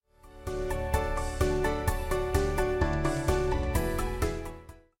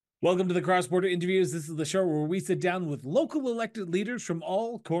Welcome to the Cross Border Interviews. This is the show where we sit down with local elected leaders from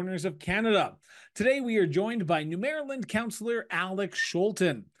all corners of Canada. Today, we are joined by New Maryland Councillor Alex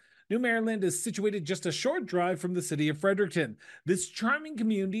Scholten. New Maryland is situated just a short drive from the city of Fredericton. This charming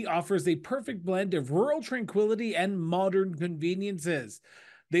community offers a perfect blend of rural tranquility and modern conveniences.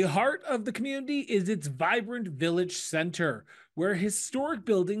 The heart of the community is its vibrant village center, where historic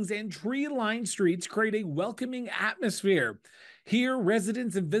buildings and tree-lined streets create a welcoming atmosphere. Here,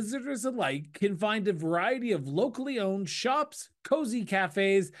 residents and visitors alike can find a variety of locally owned shops, cozy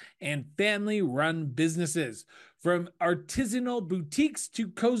cafes, and family run businesses. From artisanal boutiques to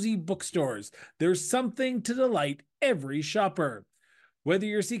cozy bookstores, there's something to delight every shopper. Whether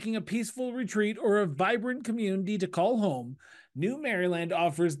you're seeking a peaceful retreat or a vibrant community to call home, New Maryland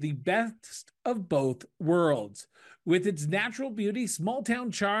offers the best of both worlds. With its natural beauty, small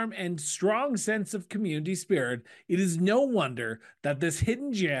town charm, and strong sense of community spirit, it is no wonder that this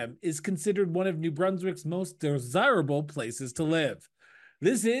hidden gem is considered one of New Brunswick's most desirable places to live.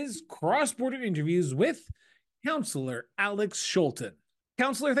 This is Cross Border Interviews with Councillor Alex Scholten.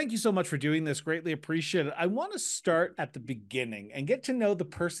 Councillor, thank you so much for doing this. Greatly appreciate it. I want to start at the beginning and get to know the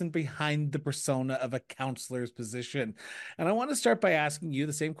person behind the persona of a councillor's position. And I want to start by asking you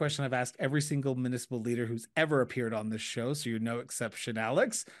the same question I've asked every single municipal leader who's ever appeared on this show, so you're no exception,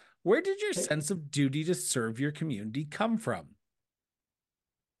 Alex. Where did your sense of duty to serve your community come from?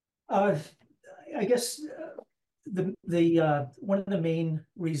 Uh, I guess the one of the main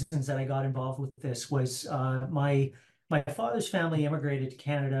reasons that I got involved with this was my father's family immigrated to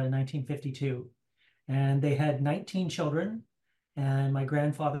Canada in 1952, and they had 19 children, and my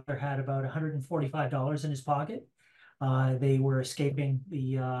grandfather had about $145 in his pocket. They were escaping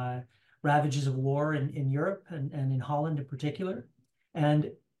the ravages of war in Europe and in Holland in particular,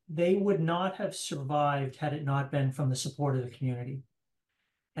 and they would not have survived had it not been from the support of the community.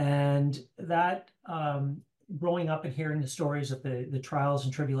 And that growing up and hearing the stories of the trials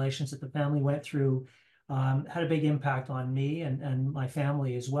and tribulations that the family went through had a big impact on me and my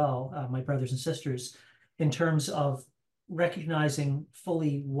family as well, my brothers and sisters, in terms of recognizing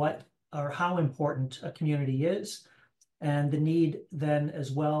fully what or how important a community is, and the need then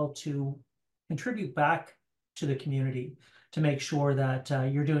as well to contribute back to the community to make sure that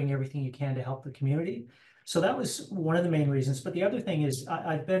you're doing everything you can to help the community. So that was one of the main reasons. But the other thing is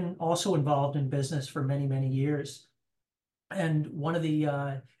I've been also involved in business for many, many years. And one of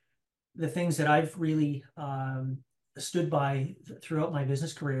the things that I've really stood by throughout my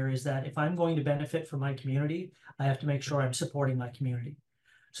business career is that if I'm going to benefit from my community, I have to make sure I'm supporting my community.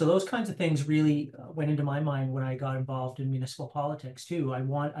 So those kinds of things really went into my mind when I got involved in municipal politics too.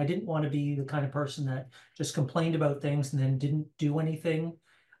 I didn't want to be the kind of person that just complained about things and then didn't do anything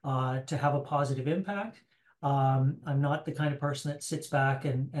to have a positive impact. I'm not the kind of person that sits back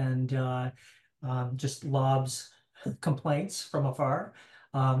and just lobs complaints from afar.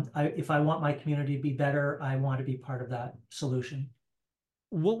 If I want my community to be better, I want to be part of that solution.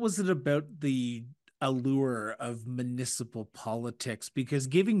 What was it about the allure of municipal politics? Because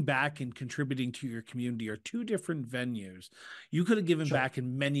giving back and contributing to your community are two different venues. You could have given Sure. back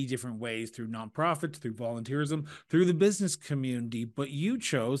in many different ways through nonprofits, through volunteerism, through the business community, but you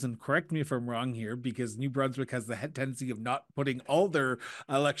chose, and correct me if I'm wrong here, because New Brunswick has the tendency of not putting all their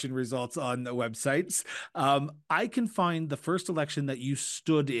election results on the websites. I can find the first election that you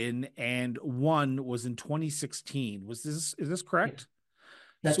stood in and won was in 2016. Is this Yeah, correct?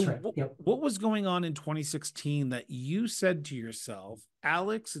 So that's right. Yep. what was going on in 2016 that you said to yourself,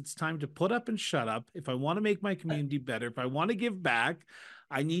 Alex, it's time to put up and shut up. If I want to make my community better, if I want to give back,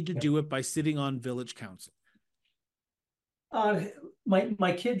 I need to Yep. do it by sitting on village council. Uh,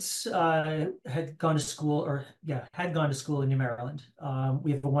 my kids had gone to school, or yeah, had gone to school in New Maryland.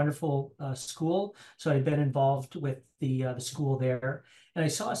 We have a wonderful school, so I'd been involved with the school there, and I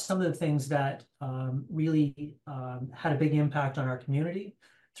saw some of the things that really had a big impact on our community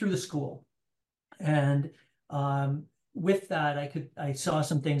through the school. And with that, I saw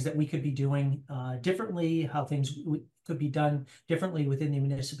some things that we could be doing differently, how things could be done differently within the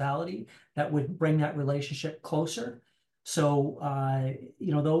municipality that would bring that relationship closer. So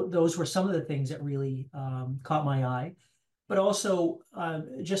those were some of the things that really caught my eye. But also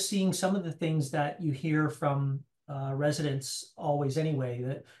just seeing some of the things that you hear from residents always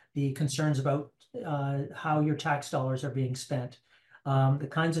anyway, the concerns about how your tax dollars are being spent, the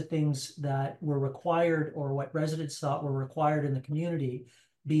kinds of things that were required or what residents thought were required in the community,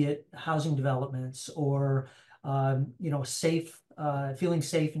 be it housing developments or safe, feeling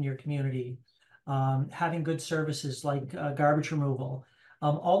safe in your community, having good services like garbage removal,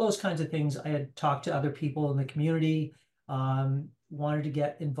 all those kinds of things. I had talked to other people in the community, wanted to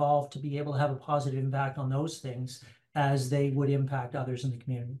get involved to be able to have a positive impact on those things as they would impact others in the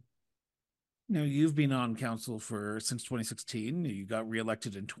community. You've been on council for since 2016. You got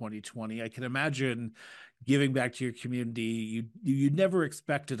reelected in 2020. I can imagine giving back to your community. You never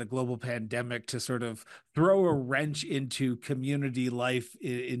expected a global pandemic to sort of throw a wrench into community life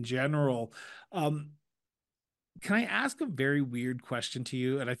in general. Um, can I ask a very weird question to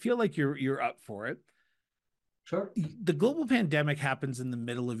you? And I feel like you're up for it. Sure. The global pandemic happens in the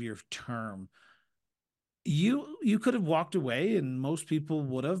middle of your term. You could have walked away, and most people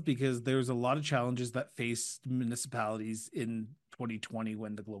would have, because there's a lot of challenges that faced municipalities in 2020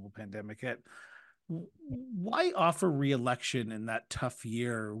 when the global pandemic hit. Why offer re-election in that tough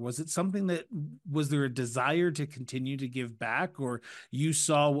year? Was it something that was there a desire to continue to give back, or you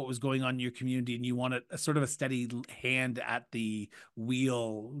saw what was going on in your community and you wanted a sort of a steady hand at the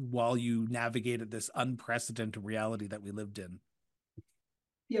wheel while you navigated this unprecedented reality that we lived in?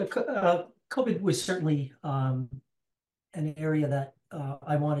 Yeah, COVID was certainly an area that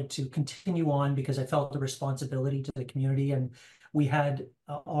I wanted to continue on because I felt the responsibility to the community, and we had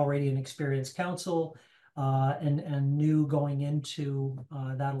already an experienced council, and knew going into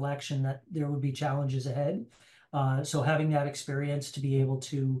that election that there would be challenges ahead. So having that experience to be able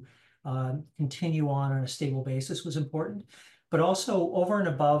to continue on a stable basis was important. But also over and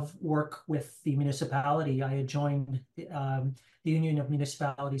above work with the municipality, I had joined the Union of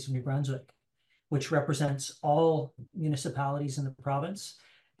Municipalities of New Brunswick, which represents all municipalities in the province.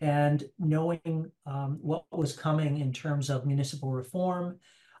 And knowing what was coming in terms of municipal reform,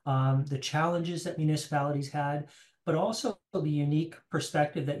 the challenges that municipalities had, but also the unique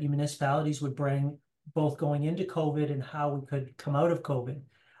perspective that municipalities would bring, both going into COVID and how we could come out of COVID.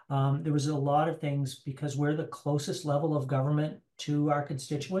 There was a lot of things, because we're the closest level of government to our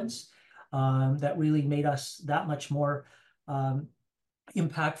constituents, that really made us that much more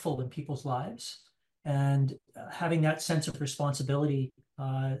impactful in people's lives. And having that sense of responsibility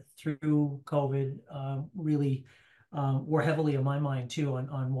through COVID really were heavily in my mind too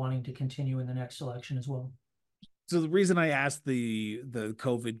on wanting to continue in the next election as well. So the reason I asked the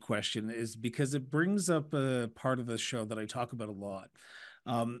COVID question is because it brings up a part of the show that I talk about a lot.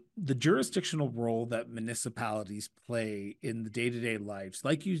 The jurisdictional role that municipalities play in the day-to-day lives.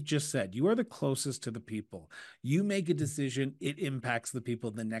 Like you just said, you are the closest to the people. You make a decision, it impacts the people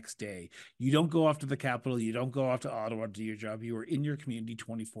the next day. You don't go off to the capital, you don't go off to Ottawa to do your job. You are in your community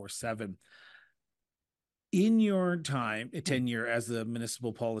 24/7. In your tenure as a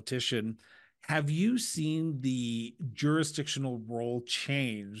municipal politician, have you seen the jurisdictional role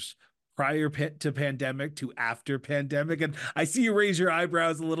change prior to pandemic to after pandemic? And I see you raise your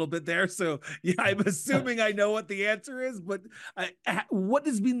eyebrows a little bit there. So yeah, I'm assuming I know what the answer is, but what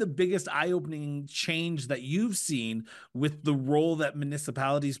has been the biggest eye-opening change that you've seen with the role that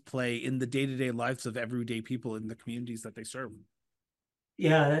municipalities play in the day-to-day lives of everyday people in the communities that they serve?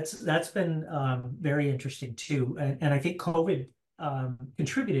 Yeah, that's been very interesting too, and I think COVID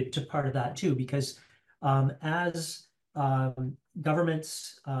contributed to part of that too, because as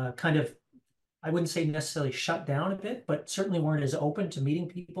governments kind of, I wouldn't say necessarily shut down a bit, but certainly weren't as open to meeting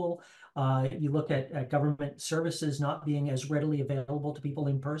people. You look at government services not being as readily available to people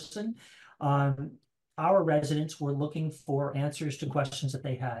in person. Our residents were looking for answers to questions that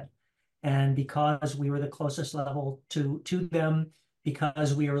they had. And because we were the closest level to them,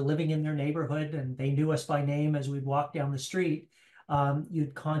 because we were living in their neighborhood and they knew us by name as we'd walk down the street,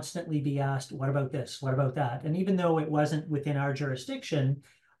 you'd constantly be asked, what about this? What about that? And even though it wasn't within our jurisdiction,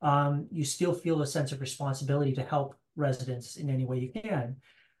 you still feel a sense of responsibility to help residents in any way you can.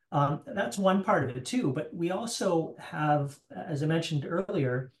 That's one part of it too, but we also have, as I mentioned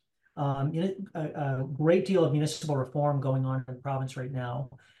earlier, a great deal of municipal reform going on in the province right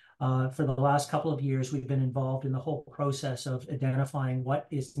now. For the last couple of years, we've been involved in the whole process of identifying what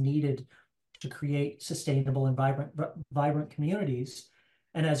is needed to create sustainable and vibrant communities.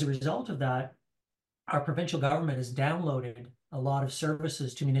 And as a result of that, our provincial government has downloaded a lot of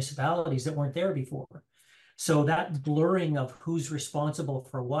services to municipalities that weren't there before. So that blurring of who's responsible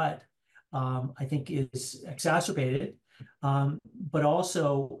for what, I think is exacerbated. But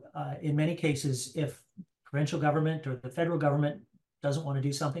also, in many cases, if provincial government or the federal government doesn't want to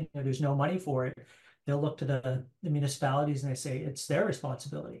do something or there's no money for it, they'll look to the municipalities and they say it's their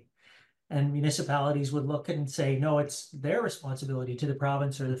responsibility. And municipalities would look and say, no, it's their responsibility to the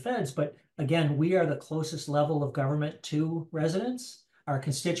province or the feds. But again, we are the closest level of government to residents, our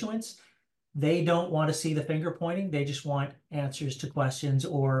constituents. They don't want to see the finger pointing. They just want answers to questions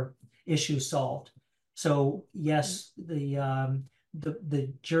or issues solved. So yes, the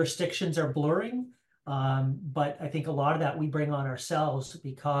jurisdictions are blurring, But I think a lot of that we bring on ourselves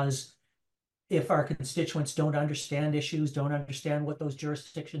because if our constituents don't understand issues, don't understand what those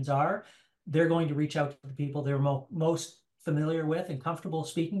jurisdictions are, they're going to reach out to the people they're most familiar with and comfortable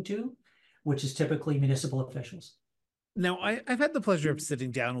speaking to, which is typically municipal officials. Now, I've had the pleasure of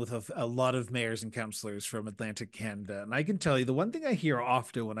sitting down with a lot of mayors and councillors from Atlantic Canada, and I can tell you the one thing I hear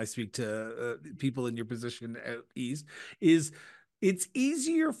often when I speak to people in your position out east is it's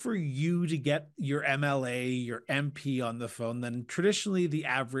easier for you to get your MLA, your MP on the phone than traditionally the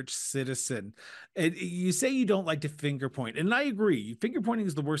average citizen. And you say you don't like to finger point, and I agree. Finger pointing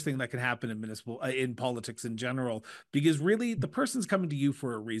is the worst thing that can happen in municipal in politics in general, because really the person's coming to you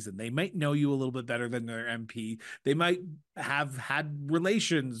for a reason. They might know you a little bit better than their MP. They might have had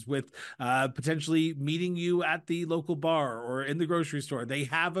relations with potentially meeting you at the local bar or in the grocery store. They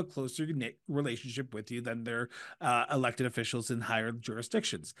have a closer knit relationship with you than their elected officials in higher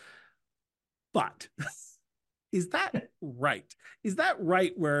jurisdictions. But is that right? Is that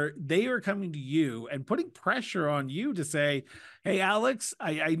right where they are coming to you and putting pressure on you to say, hey, Alex,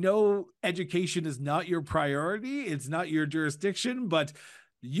 I know education is not your priority, it's not your jurisdiction, but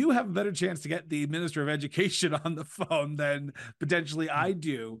you have a better chance to get the Minister of Education on the phone than potentially I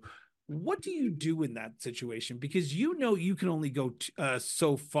do. What do you do in that situation? Because you know you can only go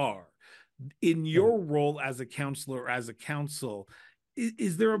so far in Yeah. your role as a counselor or as a council.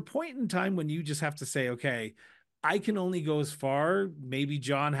 Is there a point in time when you just have to say, okay, I can only go as far. Maybe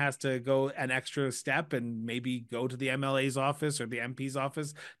John has to go an extra step and maybe go to the MLA's office or the MP's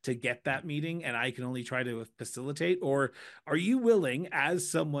office to get that meeting, and I can only try to facilitate? Or are you willing, as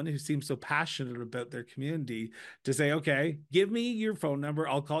someone who seems so passionate about their community, to say, okay, give me your phone number.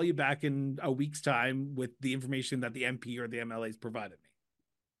 I'll call you back in a week's time with the information that the MP or the MLA's provided me?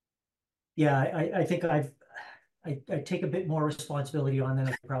 Yeah, I think I take a bit more responsibility on than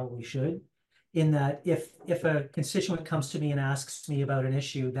I probably should. In that, if a constituent comes to me and asks me about an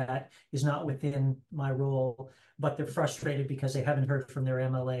issue that is not within my role, but they're frustrated because they haven't heard from their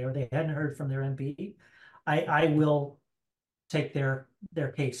MLA or they hadn't heard from their MP, I will take their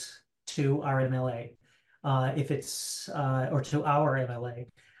case to our MLA, if it's or to our MLA.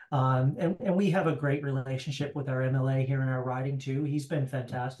 And we have a great relationship with our MLA here in our riding too. He's been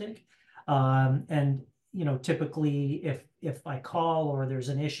fantastic. And typically if I call or there's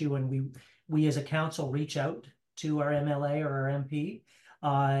an issue and we as a council reach out to our MLA or our MP,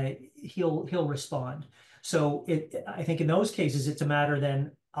 he'll respond. So I think in those cases it's a matter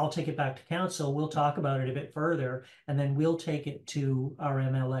then I'll take it back to council. We'll talk about it a bit further, and then we'll take it to our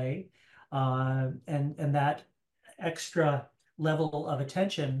MLA. And that extra level of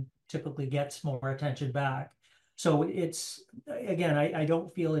attention typically gets more attention back. So it's again, I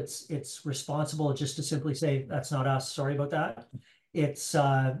don't feel it's responsible just to simply say that's not us. Sorry about that. It's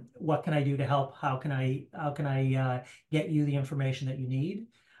what can I do to help? How can I get you the information that you need?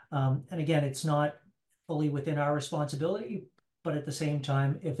 And again, it's not fully within our responsibility, but at the same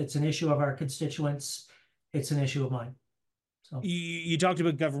time, if it's an issue of our constituents, it's an issue of mine. So You talked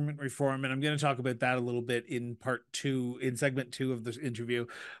about government reform, and I'm going to talk about that a little bit in part two, in segment two of this interview.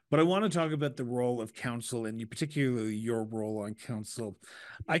 But I want to talk about the role of council and you, particularly your role on council.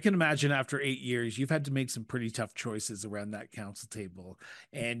 I can imagine after 8 years, you've had to make some pretty tough choices around that council table,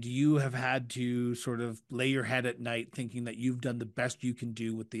 and you have had to sort of lay your head at night thinking that you've done the best you can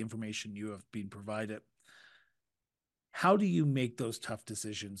do with the information you have been provided. How do you make those tough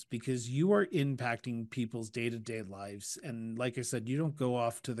decisions? Because you are impacting people's day-to-day lives. And like I said, you don't go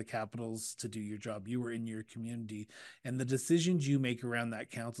off to the capitals to do your job. You are in your community. And the decisions you make around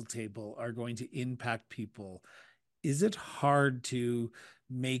that council table are going to impact people. Is it hard to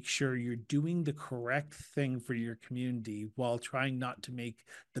make sure you're doing the correct thing for your community while trying not to make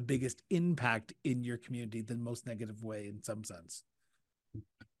the biggest impact in your community, the most negative way in some sense?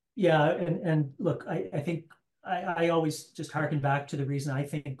 yeah, and look, I think I always just harken back to the reason I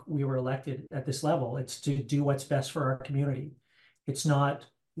think we were elected at this level. It's to do what's best for our community. It's not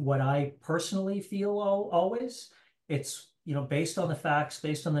what I personally feel always. It's, based on the facts,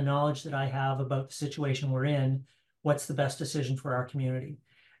 based on the knowledge that I have about the situation we're in, what's the best decision for our community.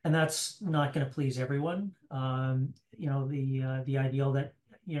 And that's not going to please everyone. The ideal that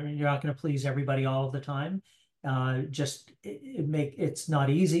you're not going to please everybody all of the time. It's not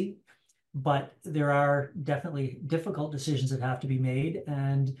easy, but there are definitely difficult decisions that have to be made.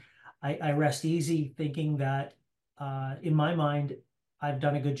 And I rest easy thinking that in my mind, I've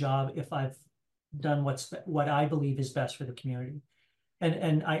done a good job if I've done what I believe is best for the community.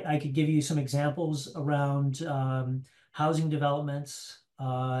 And I could give you some examples around housing developments.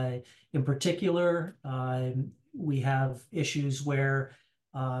 In particular, we have issues where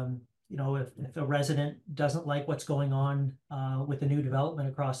if a resident doesn't like what's going on with the new development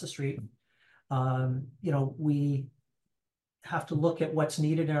across the street, we have to look at what's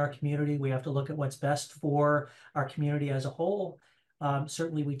needed in our community. We have to look at what's best for our community as a whole.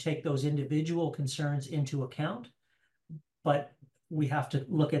 Certainly, we take those individual concerns into account, but we have to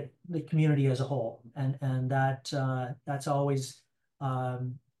look at the community as a whole, and that's always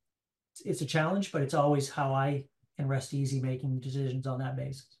it's a challenge, but it's always how I can rest easy making decisions on that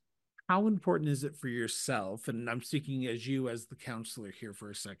basis. How important is it for yourself? And I'm speaking as you, as the counselor here for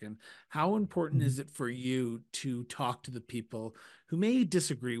a second. How important Mhm. is it for you to talk to the people who may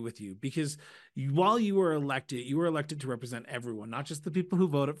disagree with you? Because while you were elected to represent everyone, not just the people who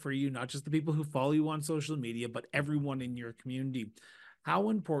voted for you, not just the people who follow you on social media, but everyone in your community. How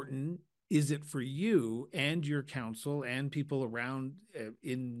important is it for you and your council and people around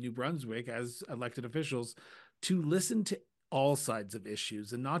in New Brunswick as elected officials to listen to all sides of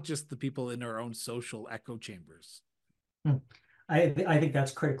issues and not just the people in our own social echo chambers? Hmm. I think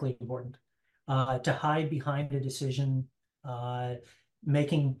that's critically important. To hide behind a decision, uh,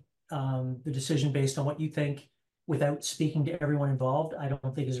 making the decision based on what you think without speaking to everyone involved, I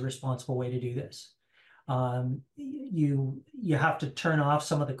don't think is a responsible way to do this. You have to turn off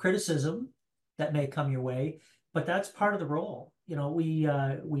some of the criticism that may come your way, but that's part of the role.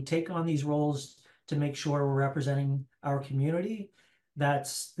 We take on these roles to make sure we're representing our community.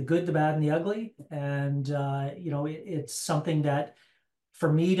 That's the good, the bad, and the ugly. And it's something that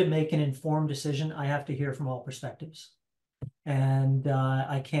for me to make an informed decision, I have to hear from all perspectives. And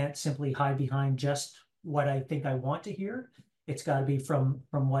I can't simply hide behind just what I think I want to hear. It's got to be from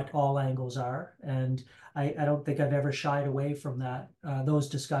what all angles are. And I don't think I've ever shied away from those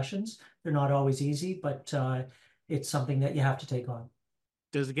discussions. They're not always easy, but it's something that you have to take on.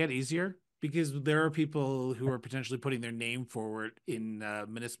 Does it get easier? Because there are people who are potentially putting their name forward in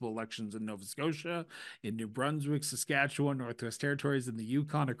municipal elections in Nova Scotia, in New Brunswick, Saskatchewan, Northwest Territories, in the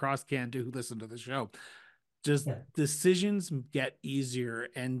Yukon, across Canada who listen to the show. Does Yeah. decisions get easier,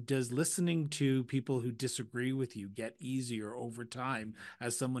 and does listening to people who disagree with you get easier over time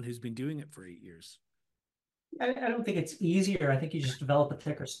as someone who's been doing it for 8 years? I don't think it's easier. I think you just develop a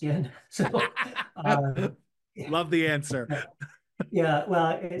thicker skin. So, uh, yeah, Love the answer. yeah.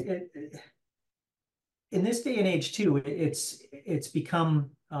 Well, in this day and age too, it's become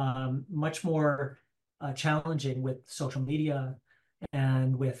much more challenging with social media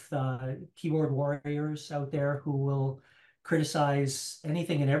and with keyboard warriors out there who will criticize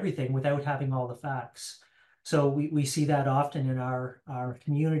anything and everything without having all the facts. So we see that often in our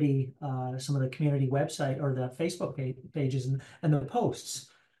community, some of the community website or the Facebook pages and the posts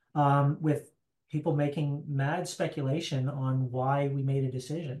with people making mad speculation on why we made a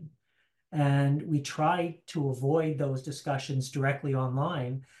decision. And we try to avoid those discussions directly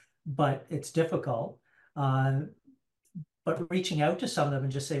online, but it's difficult. Uh, but reaching out to some of them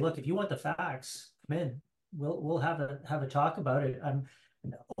and just say, look, if you want the facts, come in. We'll have a talk about it. I'm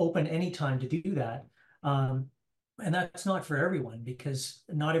open anytime to do that. And that's not for everyone because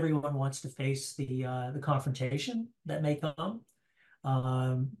not everyone wants to face the confrontation that may come.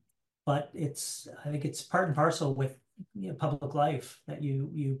 Um, but I think it's part and parcel with public life that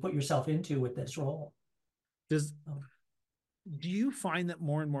you put yourself into with this role. Does Um, do you find that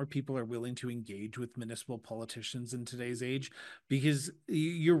more and more people are willing to engage with municipal politicians in today's age? Because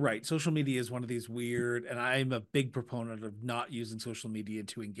you're right, social media is one of these weird, and I'm a big proponent of not using social media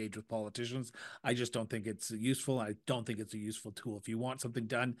to engage with politicians. I just don't think it's useful. I don't think it's a useful tool. If you want something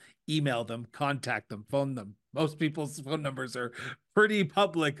done, email them, contact them, phone them. Most people's phone numbers are pretty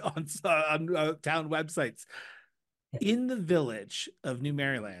public on town websites. yeah. In the village of New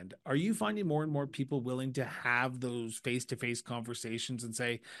Maryland, are you finding more and more people willing to have those face-to-face conversations and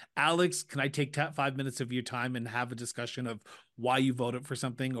say, Alex, can I take 5 minutes of your time and have a discussion of why you voted for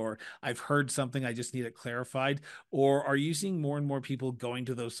something, or I've heard something, I just need it clarified? Or are you seeing more and more people going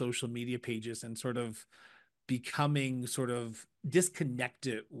to those social media pages and sort of becoming sort of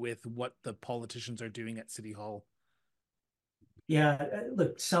disconnected with what the politicians are doing at City Hall? Yeah,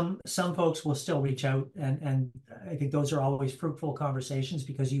 look, some folks will still reach out, and I think those are always fruitful conversations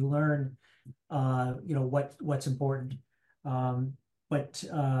because you learn, what's important. Um, but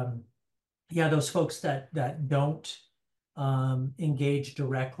yeah, those folks that don't engage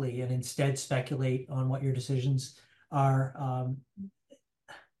directly and instead speculate on what your decisions are,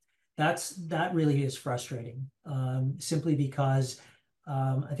 that really is frustrating. Simply because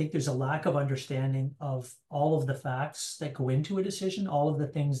I think there's a lack of understanding of all of the facts that go into a decision, all of the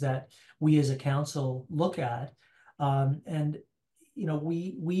things that we as a council look at. And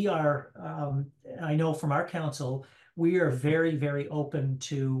we are, I know from our council, we are very, very open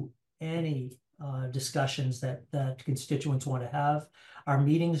to any discussions that constituents want to have. Our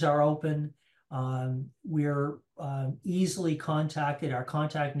meetings are open. We're easily contacted. Our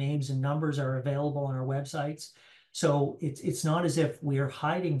contact names and numbers are available on our websites. So it's not as if we're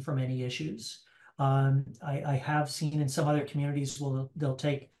hiding from any issues. I have seen in some other communities they'll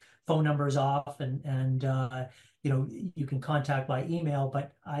take phone numbers off and you can contact by email,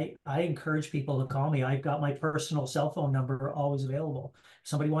 but I encourage people to call me. I've got my personal cell phone number always available. If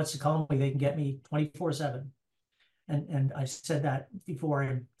somebody wants to call me, they can get me 24/7. And I've said that before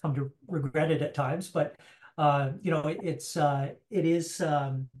and come to regret it at times, but it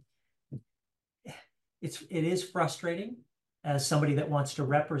is frustrating as somebody that wants to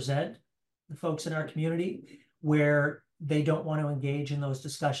represent the folks in our community where they don't want to engage in those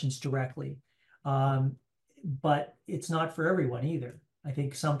discussions directly. But it's not for everyone either. I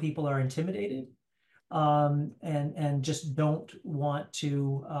think some people are intimidated and just don't want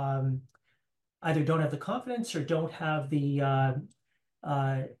to either don't have the confidence or don't have the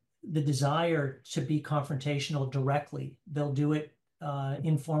desire to be confrontational directly. They'll do it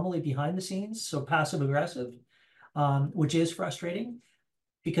informally behind the scenes, so passive aggressive, which is frustrating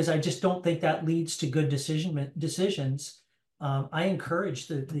because I just don't think that leads to good decisions. I encourage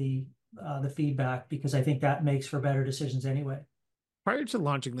the feedback because I think that makes for better decisions anyway. Prior to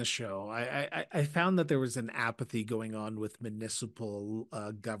launching the show, I found that there was an apathy going on with municipal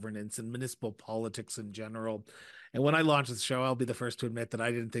governance and municipal politics in general. And when I launched the show, I'll be the first to admit that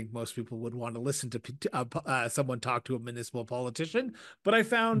I didn't think most people would want to listen to someone talk to a municipal politician. But I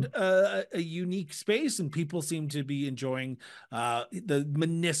found a unique space, and people seem to be enjoying the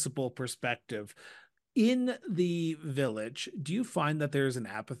municipal perspective. In the village, do you find that there's an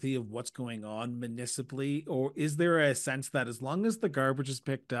apathy of what's going on municipally, or is there a sense that as long as the garbage is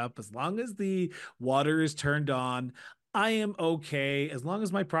picked up, as long as the water is turned on, I am okay, as long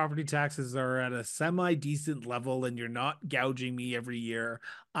as my property taxes are at a semi-decent level and you're not gouging me every year,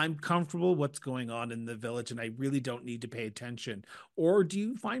 I'm comfortable what's going on in the village and I really don't need to pay attention? Or do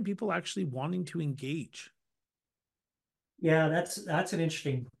you find people actually wanting to engage? Yeah, that's an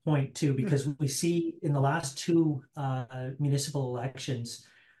interesting point too, because we see in the last two municipal elections,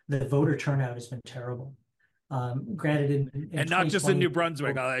 the voter turnout has been terrible. Granted, in And not just in 2020, New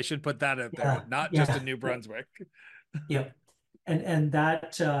Brunswick, I should put that out there, yeah, not just in yeah, New Brunswick. yeah, and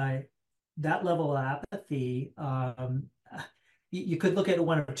that level of apathy, you could look at it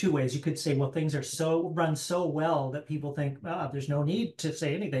one of two ways. You could say, well, things are run so well that people think, there's no need to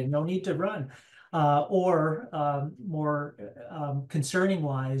say anything, no need to run. Or more concerning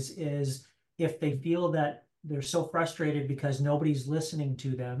wise is if they feel that they're so frustrated because nobody's listening to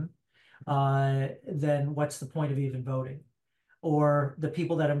them, then what's the point of even voting? Or the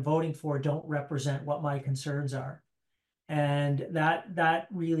people that I'm voting for don't represent what my concerns are. And that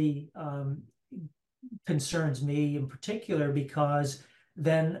really concerns me in particular because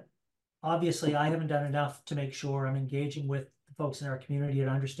then obviously I haven't done enough to make sure I'm engaging with the folks in our community and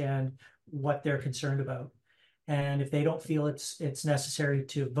understand what they're concerned about. And if they don't feel it's necessary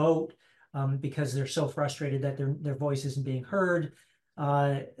to vote because they're so frustrated that their voice isn't being heard,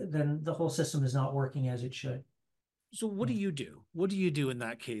 then the whole system is not working as it should. So what do you do? What do you do in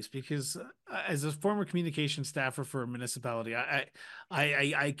that case? Because as a former communication staffer for a municipality,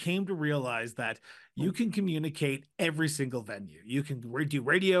 I came to realize that you can communicate every single venue. You can do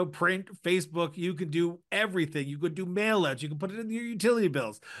radio, print, Facebook. You can do everything. You could do mail outs. You can put it in your utility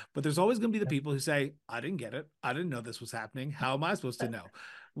bills. But there's always going to be the people who say, "I didn't get it. I didn't know this was happening. How am I supposed to know?"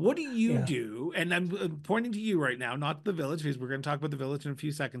 What do you Yeah. do? And I'm pointing to you right now, not the village, because we're going to talk about the village in a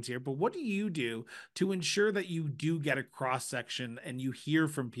few seconds here. But what do you do to ensure that you do get a cross section and you hear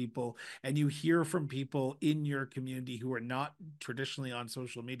from people and you hear from people in your community who are not traditionally on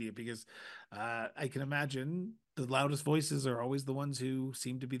social media? Because I can imagine the loudest voices are always the ones who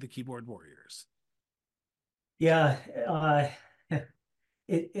seem to be the keyboard warriors. Yeah.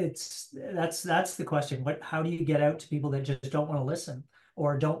 It's that's the question. How do you get out to people that just don't want to listen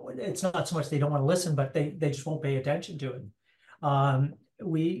or don't, it's not so much they don't want to listen, but they just won't pay attention to it.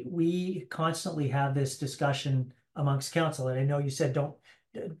 We constantly have this discussion amongst council, and I know you said don't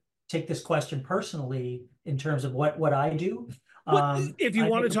take this question personally in terms of what I do. What if you I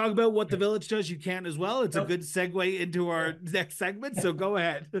want make to talk about what the village does, you can as well. It's a no, good segue into our next segment. So go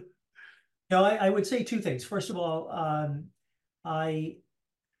ahead. no, I would say two things. First of all, I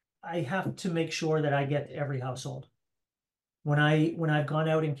I have to make sure that I get to every household. When I've gone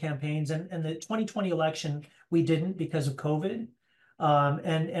out in campaigns and the 2020 election, we didn't because of COVID.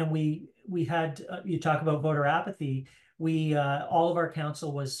 And we had you talk about voter apathy. We all of our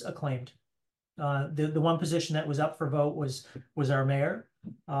council was acclaimed. The one position that was up for vote was our mayor.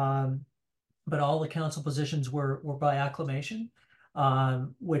 But all the council positions were by acclamation,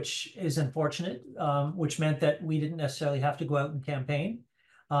 which is unfortunate, which meant that we didn't necessarily have to go out and campaign.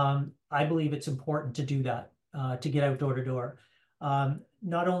 I believe it's important to do that, to get out door to door.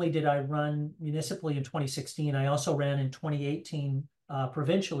 Not only did I run municipally in 2016, I also ran in 2018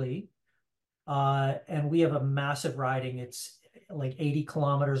 provincially, and we have a massive riding. It's like 80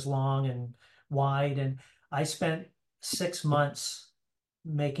 kilometers long and wide, and I spent 6 months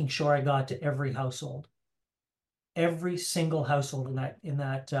making sure I got to every single household in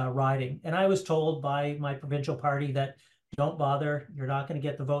that riding. And I was told by my provincial party that don't bother, you're not going to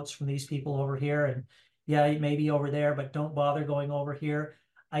get the votes from these people over here, and yeah, maybe over there, but don't bother going over here.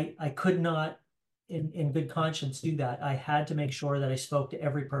 I could not, in good conscience, do that. I had to make sure that I spoke to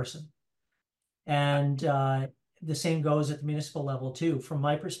every person. And the same goes at the municipal level too. From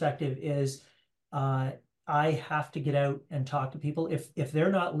my perspective, is I have to get out and talk to people. If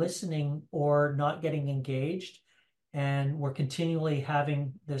they're not listening or not getting engaged, and we're continually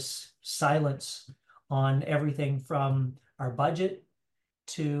having this silence on everything from our budget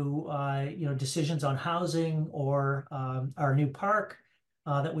to decisions on housing or our new park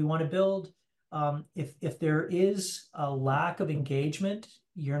that we want to build. If there is a lack of engagement,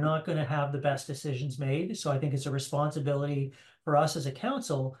 you're not going to have the best decisions made. So I think it's a responsibility for us as a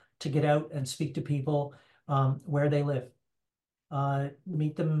council to get out and speak to people where they live.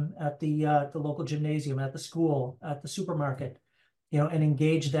 Meet them at the local gymnasium, at the school, at the supermarket, and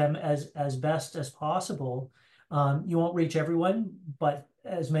engage them as best as possible. You won't reach everyone, but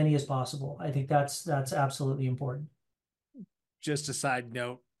as many as possible. I think that's absolutely important. Just a side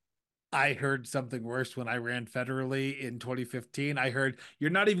note, I heard something worse when I ran federally in 2015. I heard you're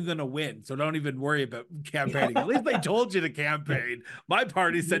not even going to win, so don't even worry about campaigning. At least they told you to Yeah, campaign. My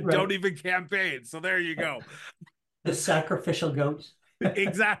party said don't right. even campaign. So there you go. The sacrificial goat.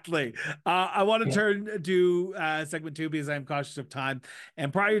 Exactly. I want to Yeah. turn to segment two because I'm cautious of time.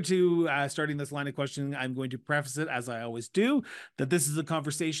 And prior to starting this line of questioning, I'm going to preface it, as I always do, that this is a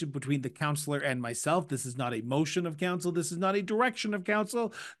conversation between the councillor and myself. This is not a motion of council. This is not a direction of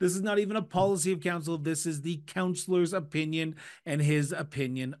council. This is not even a policy of council. This is the councillor's opinion and his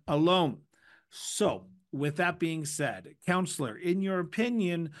opinion alone. So, with that being said, councillor, in your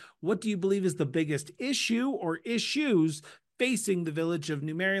opinion, what do you believe is the biggest issue or issues facing the village of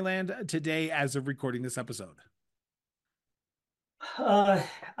New Maryland today as of recording this episode? Uh,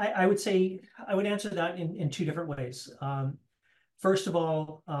 I would say I would answer that in two different ways. First of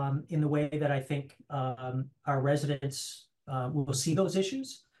all, in the way that I think our residents will see those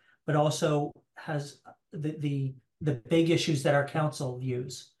issues, but also has the big issues that our council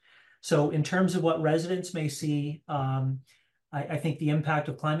views. So, in terms of what residents may see, I think the impact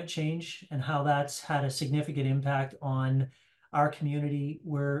of climate change and how that's had a significant impact on our community.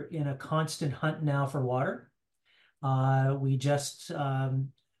 We're in a constant hunt now for water. We just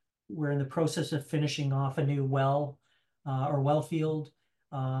we're in the process of finishing off a new well or well field,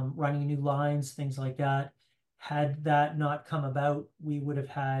 running new lines, things like that. Had that not come about, we would have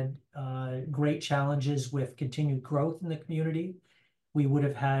had great challenges with continued growth in the community. We would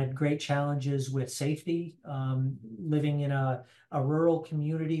have had great challenges with safety, living in a rural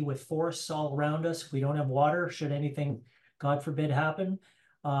community with forests all around us. If we don't have water, should anything, God forbid, happen,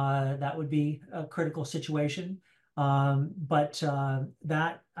 that would be a critical situation. But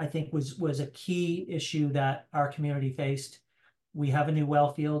that I think was a key issue that our community faced. We have a new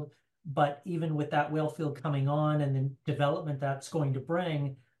well field, but even with that well field coming on and the development that's going to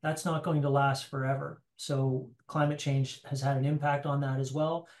bring, that's not going to last forever. So climate change has had an impact on that as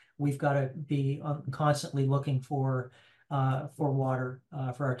well. We've got to be constantly looking for water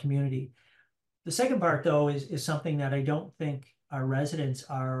for our community. The second part, though, is something that I don't think our residents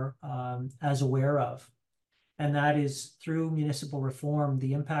are as aware of, and that is through municipal reform,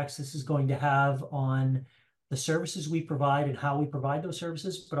 the impacts this is going to have on the services we provide and how we provide those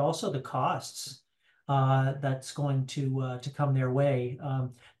services, but also the costs that's going to come their way.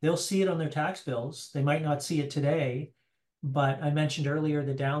 They'll see it on their tax bills. They might not see it today, but I mentioned earlier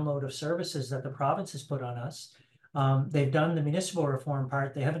the download of services that the province has put on us. They've done the municipal reform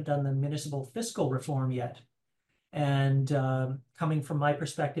part. They haven't done the municipal fiscal reform yet. And coming from my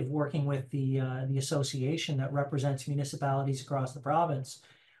perspective, working with the association that represents municipalities across the province,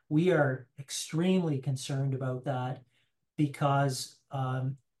 we are extremely concerned about that because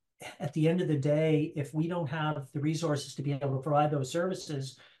at the end of the day, if we don't have the resources to be able to provide those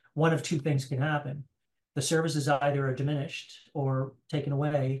services, one of two things can happen. The services either are diminished or taken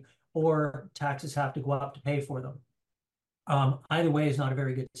away, or taxes have to go up to pay for them. Either way is not a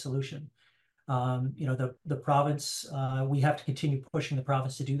very good solution. The province, we have to continue pushing the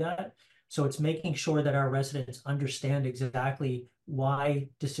province to do that. So it's making sure that our residents understand exactly why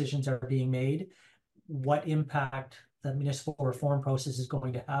decisions are being made, what impact the municipal reform process is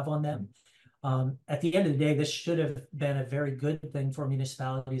going to have on them. At the end of the day, this should have been a very good thing for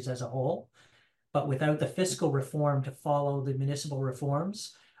municipalities as a whole. But without the fiscal reform to follow the municipal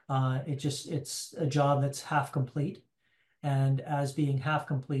reforms, it's a job that's half complete. And as being half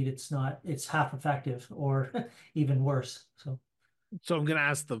complete, it's half effective or even worse. So I'm going to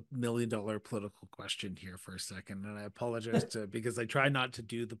ask the $1 million political question here for a second, and I apologize because I try not to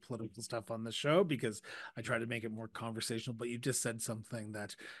do the political stuff on the show because I try to make it more conversational. But you just said something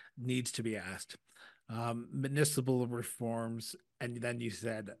that needs to be asked: municipal reforms, and then you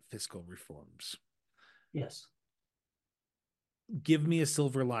said fiscal reforms. Yes. Give me a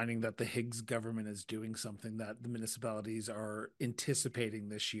silver lining that the Higgs government is doing something that the municipalities are anticipating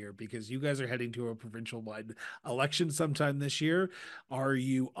this year, because you guys are heading to a provincial wide election sometime this year. Are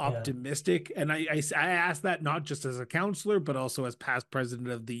you optimistic? And I ask that not just as a councillor, but also as past president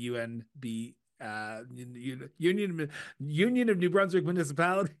of the UNB, Union of New Brunswick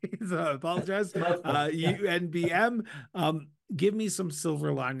Municipalities. I apologize. UNBM. Give me some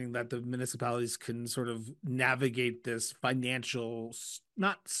silver lining that the municipalities can sort of navigate this financial,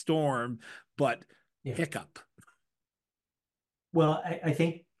 not storm, but hiccup. Well, I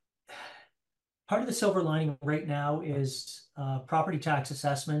think part of the silver lining right now is property tax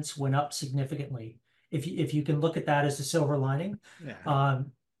assessments went up significantly. If you can look at that as a silver lining,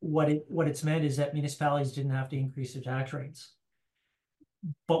 what it's meant is that municipalities didn't have to increase their tax rates.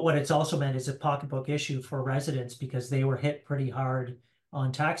 But what it's also meant is a pocketbook issue for residents because they were hit pretty hard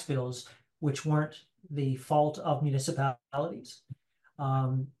on tax bills, which weren't the fault of municipalities.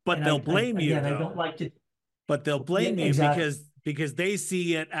 But they'll blame you. Again, I don't like to. But they'll blame you because they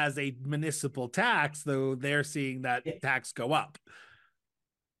see it as a municipal tax, though they're seeing that tax go up.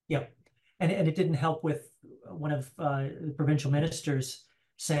 Yep, and it didn't help with one of the provincial ministers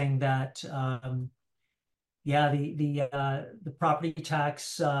saying that. The property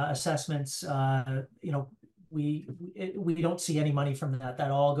tax assessments, we don't see any money from that.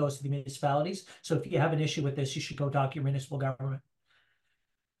 That all goes to the municipalities. So if you have an issue with this, you should go talk to your municipal government.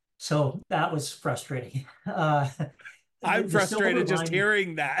 So that was frustrating. I'm frustrated just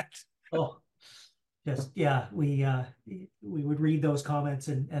hearing that. Oh, we would read those comments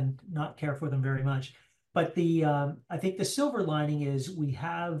and not care for them very much. But I think the silver lining is we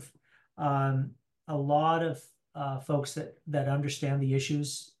have a lot of folks that understand the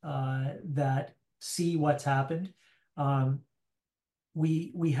issues, that see what's happened.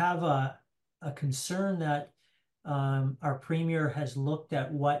 We have a concern that our premier has looked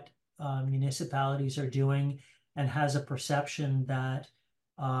at what municipalities are doing and has a perception that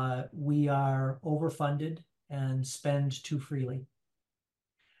we are overfunded and spend too freely,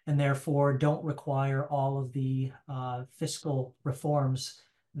 and therefore don't require all of the fiscal reforms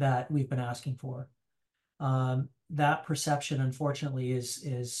that we've been asking for. That perception, unfortunately,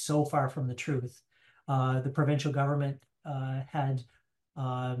 is so far from the truth. The provincial government had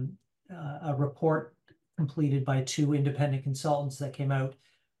a report completed by 2 independent consultants that came out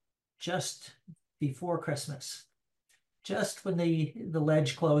just before Christmas, just when the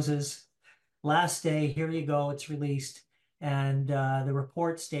ledge closes. Last day, here you go, it's released. And the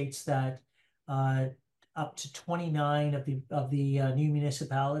report states that up to 29 of the new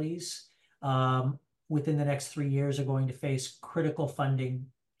municipalities within the next 3 years are going to face critical funding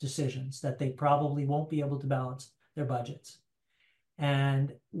decisions that they probably won't be able to balance their budgets.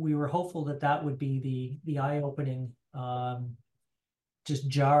 And we were hopeful that that would be the eye-opening just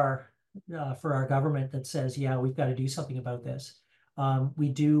jar for our government that says, yeah, we've got to do something about this. We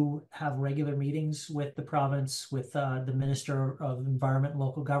do have regular meetings with the province, with the Minister of Environment and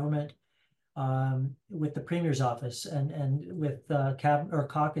Local Government, with the Premier's office, and with Cabinet or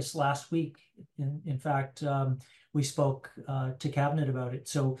caucus last week. In fact, we spoke to Cabinet about it.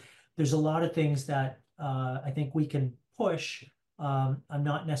 So there's a lot of things that I think we can push. I'm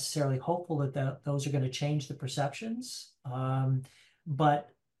not necessarily hopeful that those are going to change the perceptions, but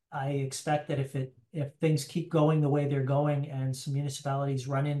I expect that if things keep going the way they're going and some municipalities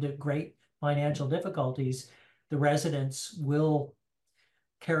run into great financial difficulties, the residents will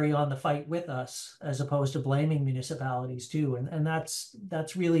carry on the fight with us as opposed to blaming municipalities too. And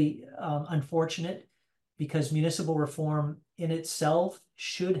that's really unfortunate, because municipal reform in itself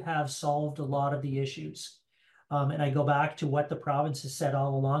should have solved a lot of the issues. And I go back to what the province has said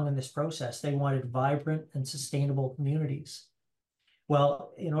all along in this process. They wanted vibrant and sustainable communities.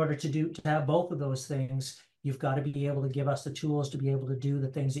 Well, in order to have both of those things, you've got to be able to give us the tools to be able to do the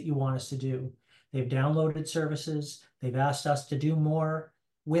things that you want us to do. They've downloaded services. They've asked us to do more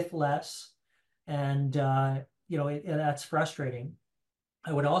with less. And, that's frustrating.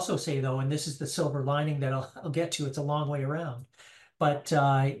 I would also say, though, and this is the silver lining that I'll get to, it's a long way around. But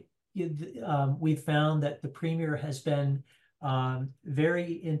we've found that the premier has been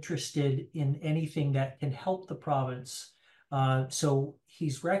very interested in anything that can help the province. So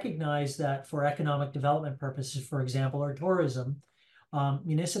he's recognized that for economic development purposes, for example, or tourism,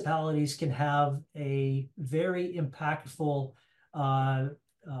 municipalities can have a very impactful, I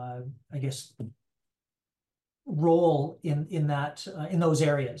guess, role in those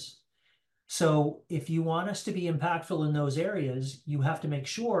areas. So if you want us to be impactful in those areas, you have to make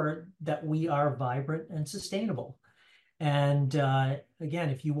sure that we are vibrant and sustainable. And again,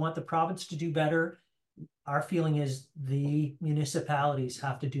 if you want the province to do better, our feeling is the municipalities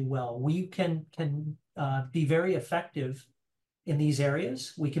have to do well. We can be very effective in these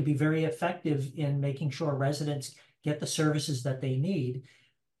areas. We can be very effective in making sure residents get the services that they need.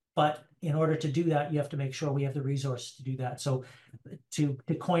 But in order to do that, you have to make sure we have the resources to do that. So to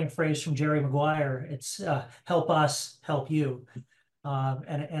coin a phrase from Jerry Maguire, it's help us, help you.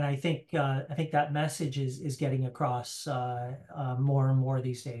 And I think that message is getting across more and more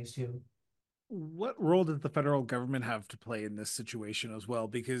these days too. What role does the federal government have to play in this situation as well?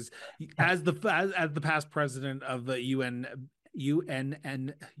 Because as the past president of the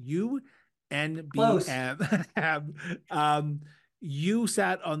Close. UNBM, you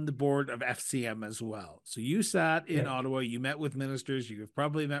sat on the board of FCM as well. So you sat in Yeah. Ottawa, you met with ministers, you have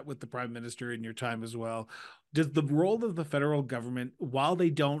probably met with the prime minister in your time as well. Does the role of the federal government, while they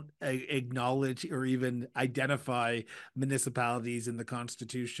don't acknowledge or even identify municipalities in the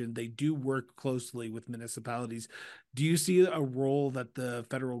Constitution, they do work closely with municipalities. Do you see a role that the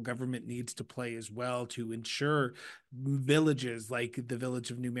federal government needs to play as well to ensure villages like the village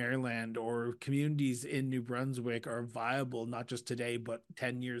of New Maryland or communities in New Brunswick are viable, not just today, but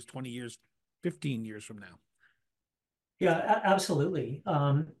 10 years, 20 years, 15 years from now? Yeah, absolutely.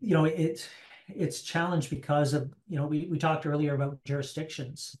 It's challenged because of, we talked earlier about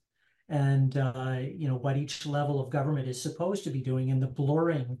jurisdictions and, what each level of government is supposed to be doing and the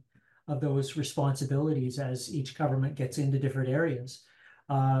blurring of those responsibilities as each government gets into different areas.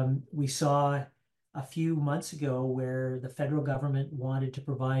 We saw a few months ago where the federal government wanted to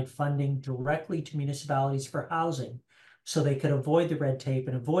provide funding directly to municipalities for housing so they could avoid the red tape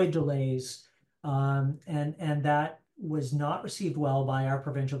and avoid delays. And that was not received well by our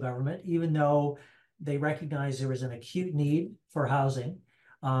provincial government, even though they recognized there was an acute need for housing.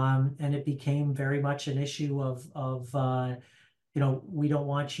 And it became very much an issue of we don't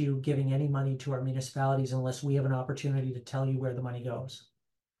want you giving any money to our municipalities unless we have an opportunity to tell you where the money goes.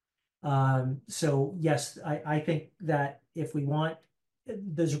 So yes, I think that if we want,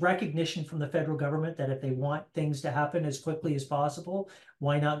 there's recognition from the federal government that if they want things to happen as quickly as possible,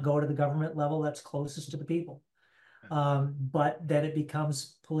 why not go to the government level that's closest to the people? But then it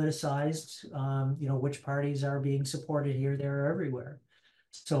becomes politicized, which parties are being supported here, there, or everywhere.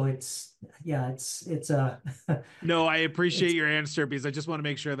 So it's a No, I appreciate it's your answer because I just want to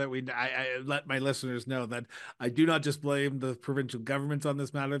make sure that I let my listeners know that I do not just blame the provincial governments on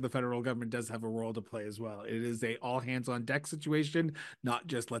this matter. The federal government does have a role to play as well. It is a all hands on deck situation, not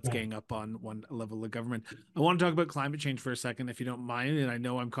just let's yeah, gang up on one level of government. I want to talk about climate change for a second, if you don't mind. And I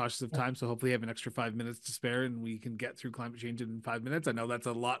know I'm cautious of yeah, time, so hopefully I have an extra 5 minutes to spare and we can get through climate change in 5 minutes. I know that's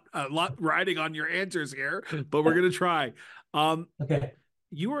a lot riding on your answers here, but we're gonna try. Um, okay.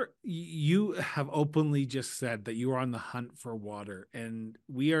 you have openly just said that you are on the hunt for water, and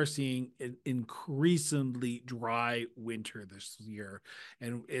we are seeing an increasingly dry winter this year,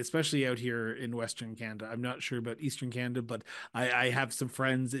 and especially out here in Western Canada. I'm not sure about Eastern Canada, but I have some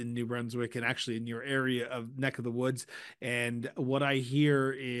friends in New Brunswick and actually in your area of neck of the woods. And what I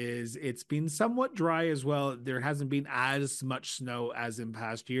hear is it's been somewhat dry as well. There hasn't been as much snow as in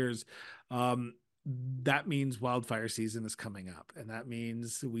past years. Um, that means wildfire season is coming up, and that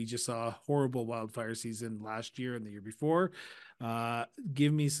means we just saw a horrible wildfire season last year and the year before.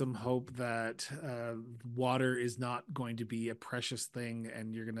 Give me some hope that water is not going to be a precious thing,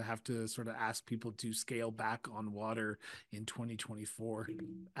 and you're going to have to sort of ask people to scale back on water in 2024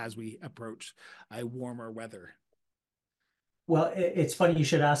 as we approach a warmer weather. Well, it's funny you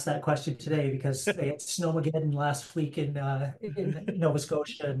should ask that question today because they had snowmageddon last week in Nova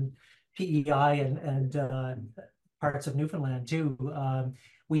Scotia and PEI and parts of Newfoundland too.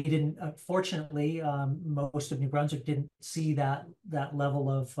 We didn't, fortunately, most of New Brunswick didn't see that level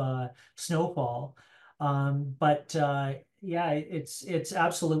of snowfall. But yeah, it's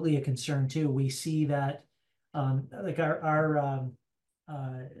absolutely a concern too. We see that like our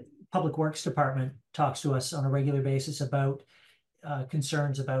Public Works Department talks to us on a regular basis about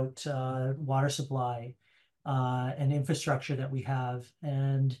concerns about water supply and infrastructure that we have.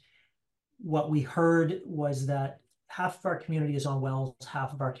 And what we heard was that half of our community is on wells,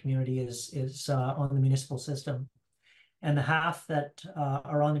 half of our community is on the municipal system. And the half that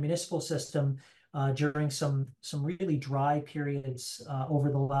are on the municipal system during some really dry periods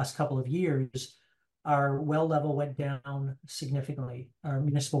over the last couple of years, our well level went down significantly, our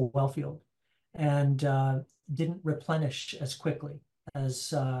municipal well field, and didn't replenish as quickly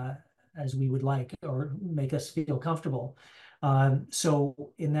as we would like or make us feel comfortable.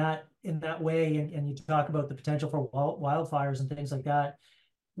 So in that way, and you talk about the potential for wildfires and things like that,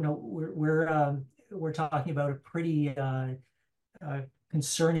 you know, we're talking about a pretty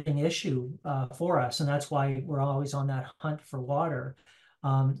concerning issue for us, and that's why we're always on that hunt for water.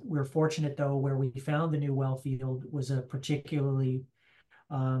 We're fortunate, though, where we found the new well field was a particularly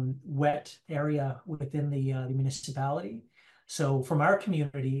wet area within the municipality. So from our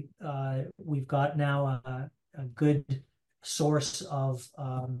community, we've got now a good source of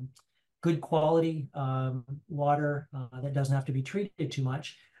good quality water that doesn't have to be treated too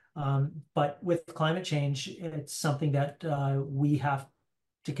much. But with climate change, it's something that we have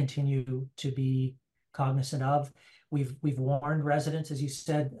to continue to be cognizant of. We've warned residents, as you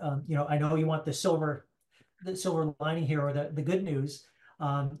said. You know, I know you want the silver lining here, or the good news.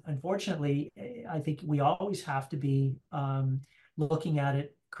 Unfortunately, I think we always have to be looking at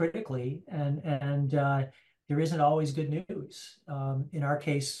it critically, and there isn't always good news. In our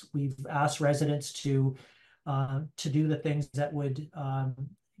case, we've asked residents to do the things that would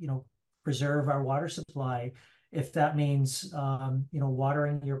you know, preserve our water supply. If that means you know,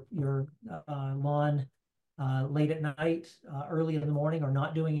 watering your lawn late at night, early in the morning, or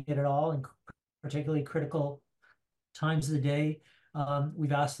not doing it at all, and particularly critical times of the day,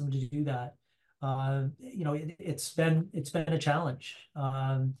 we've asked them to do that. You know, it's been a challenge,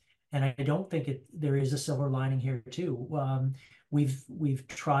 and I don't think there is a silver lining here too. We've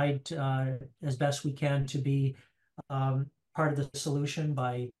tried as best we can to be part of the solution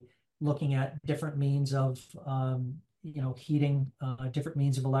by looking at different means of you know, heating, different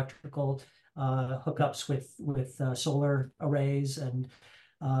means of electrical hookups with solar arrays and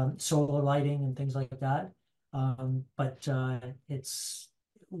solar lighting and things like that. But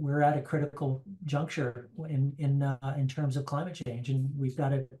we're at a critical juncture in terms of climate change, and we've got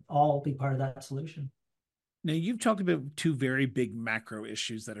to all be part of that solution. Now, you've talked about two very big macro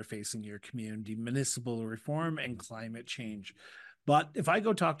issues that are facing your community: municipal reform and climate change. But if I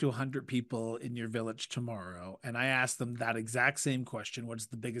go talk to 100 people in your village tomorrow and I ask them that exact same question, what's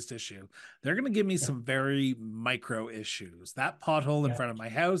the biggest issue? They're going to give me some very micro issues. That pothole in front of my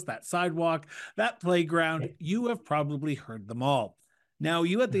house, that sidewalk, that playground, you have probably heard them all. Now,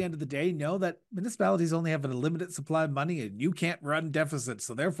 you at the end of the day know that municipalities only have a limited supply of money and you can't run deficits.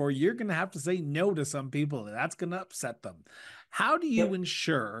 So therefore, you're going to have to say no to some people, and that's going to upset them. How do you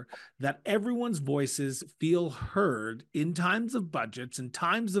ensure that everyone's voices feel heard in times of budgets and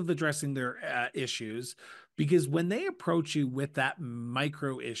times of addressing their issues? Because when they approach you with that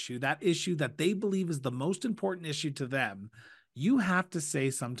micro issue, that issue that they believe is the most important issue to them, you have to say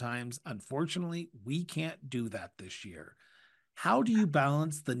sometimes, unfortunately, we can't do that this year. How do you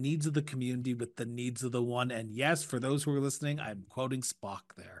balance the needs of the community with the needs of the one? And yes, for those who are listening, I'm quoting Spock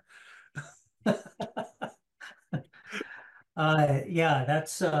there. Yeah,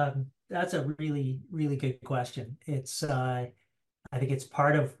 that's a really, really good question. It's I think it's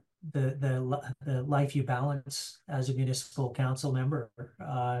part of the life you balance as a municipal council member.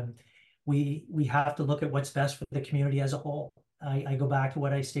 We have to look at what's best for the community as a whole. I go back to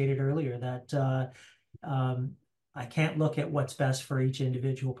what I stated earlier, that I can't look at what's best for each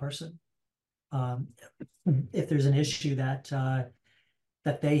individual person. If there's an issue that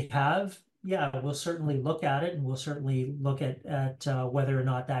they have, yeah, we'll certainly look at it, and we'll certainly look at whether or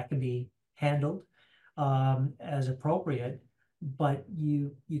not that can be handled as appropriate. But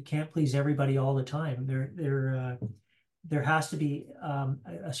you can't please everybody all the time. There has to be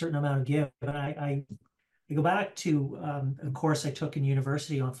a certain amount of give. And I go back to a course I took in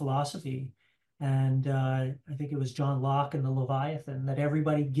university on philosophy, and I think it was John Locke and the Leviathan, that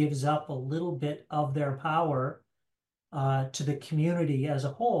everybody gives up a little bit of their power to the community as a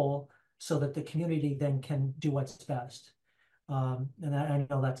whole, so that the community then can do what's best. And I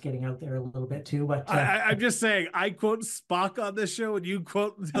know that's getting out there a little bit too, but I'm just saying, I quote Spock on this show and you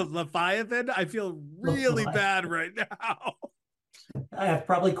quote the Leviathan. I feel really bad right now. I have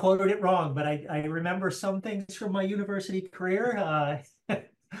probably quoted it wrong, but I remember some things from my university career.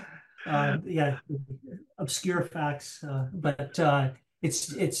 Yeah, obscure facts, but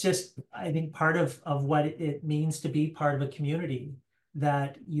it's just, I think, part of what it means to be part of a community,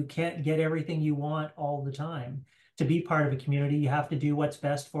 that you can't get everything you want all the time. To be part of a community, you have to do what's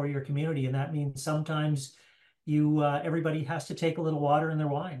best for your community, and that means sometimes everybody has to take a little water in their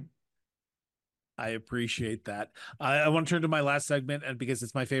wine. I appreciate that. I want to turn to my last segment, and because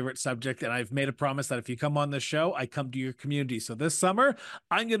it's my favorite subject, and I've made a promise that if you come on the show, I come to your community. So this summer,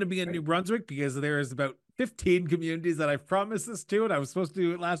 I'm going to be in New Right. Brunswick because there is about 15 communities that I've promised this to, and I was supposed to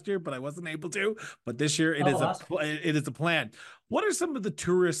do it last year, but I wasn't able to. But this year, Oh, awesome. it is a plan. What are some of the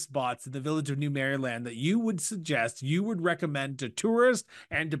tourist spots in the village of New Maryland that you would suggest, you would recommend to tourists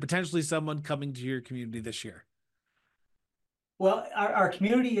and to potentially someone coming to your community this year? Well, our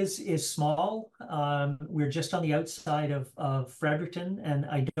community is small. We're just on the outside of Fredericton, and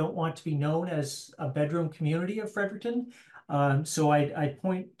I don't want to be known as a bedroom community of Fredericton. So I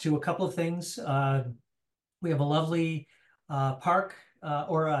point to a couple of things. We have a lovely park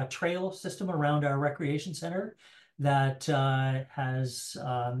or a trail system around our recreation center that has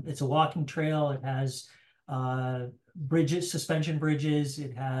it's a walking trail. It has bridges, suspension bridges.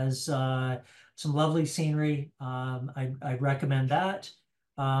 It has some lovely scenery. I'd recommend that.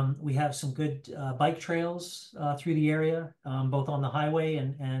 We have some good bike trails through the area, both on the highway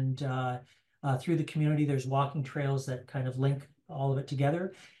and through the community. There's walking trails that kind of link all of it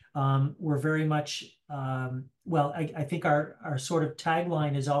together. We're very much, well, I think our sort of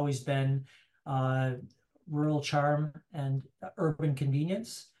tagline has always been uh, rural charm and urban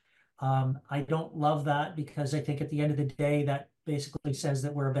convenience. I don't love that because I think at the end of the day, that basically says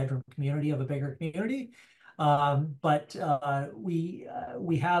that we're a bedroom community of a bigger community. But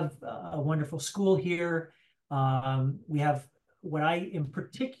we have a wonderful school here. We have what I in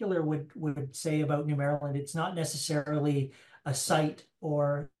particular would say about New Maryland. It's not necessarily a site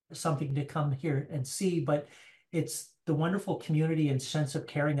or something to come here and see, but it's the wonderful community and sense of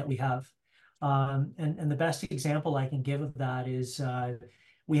caring that we have. And the best example I can give of that is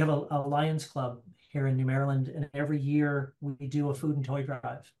we have a Lions Club here in New Maryland, and every year we do a food and toy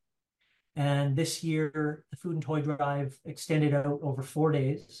drive. And this year, the food and toy drive extended out over 4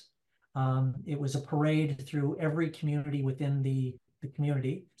 days. It was a parade through every community within the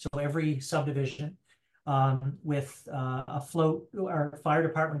community, so every subdivision, with a float. Our fire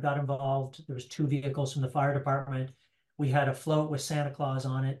department got involved. There was 2 vehicles from the fire department. We had a float with Santa Claus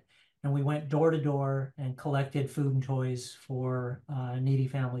on it, and we went door to door and collected food and toys for needy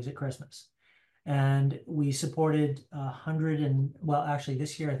families at Christmas. And we supported 100 and, well, actually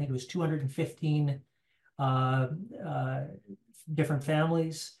this year I think it was 215 uh, uh, different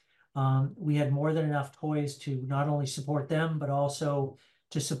families. We had more than enough toys to not only support them, but also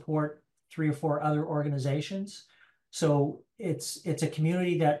to support 3 or 4 other organizations. So it's a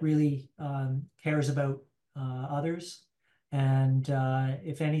community that really cares about others. And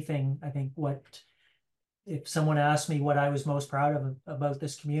if anything, I think what if someone asked me what I was most proud of about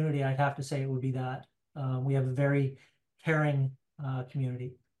this community, I'd have to say it would be that we have a very caring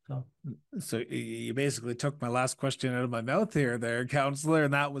community. So, So you basically took my last question out of my mouth here, there, counselor,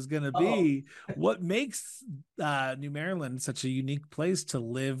 and that was going to oh, be what makes New Maryland such a unique place to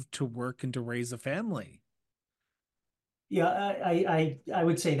live, to work, and to raise a family. yeah, I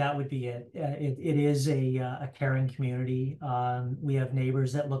would say that would be it. It is a caring community. We have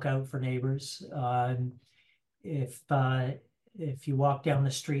neighbors that look out for neighbors. If if you walk down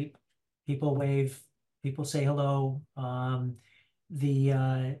the street, people wave, people say hello.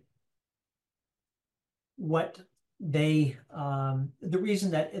 The what the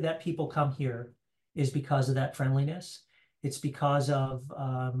reason that people come here is because of that friendliness. It's because of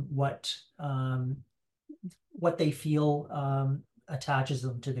what they feel attaches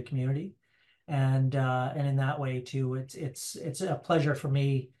them to the community, and in that way too, it's a pleasure for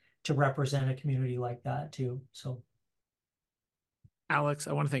me to represent a community like that too. So Alex,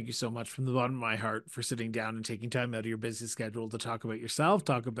 I want to thank you so much from the bottom of my heart for sitting down and taking time out of your busy schedule to talk about yourself,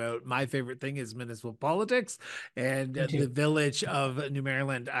 talk about my favorite thing is municipal politics and me the too. village of New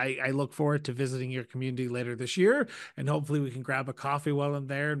Maryland. I look forward to visiting your community later this year, and hopefully we can grab a coffee while I'm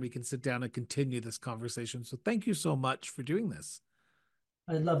there and we can sit down and continue this conversation. So thank you so much for doing this.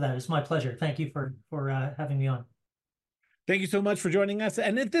 I love that. It's my pleasure. Thank you for having me on. Thank you so much for joining us.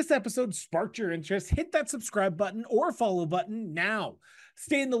 And if this episode sparked your interest, hit that subscribe button or follow button now.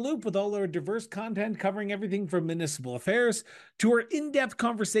 Stay in the loop with all our diverse content covering everything from municipal affairs to our in depth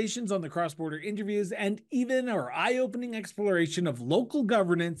conversations on the cross border interviews and even our eye opening exploration of local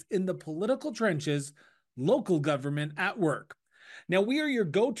governance in the political trenches, local government at work. Now, we are your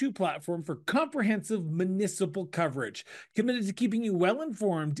go to platform for comprehensive municipal coverage, committed to keeping you well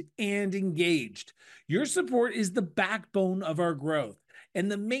informed and engaged. Your support is the backbone of our growth.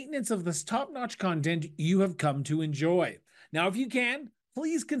 and the maintenance of this top-notch content you have come to enjoy. Now, if you can,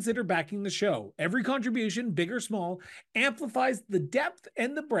 please consider backing the show. Every contribution, big or small, amplifies the depth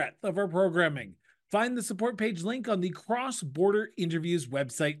and the breadth of our programming. Find the support page link on the Cross Border Interviews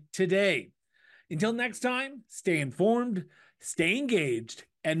website today. Until next time, stay informed, stay engaged,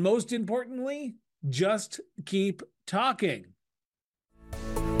 and most importantly, just keep talking.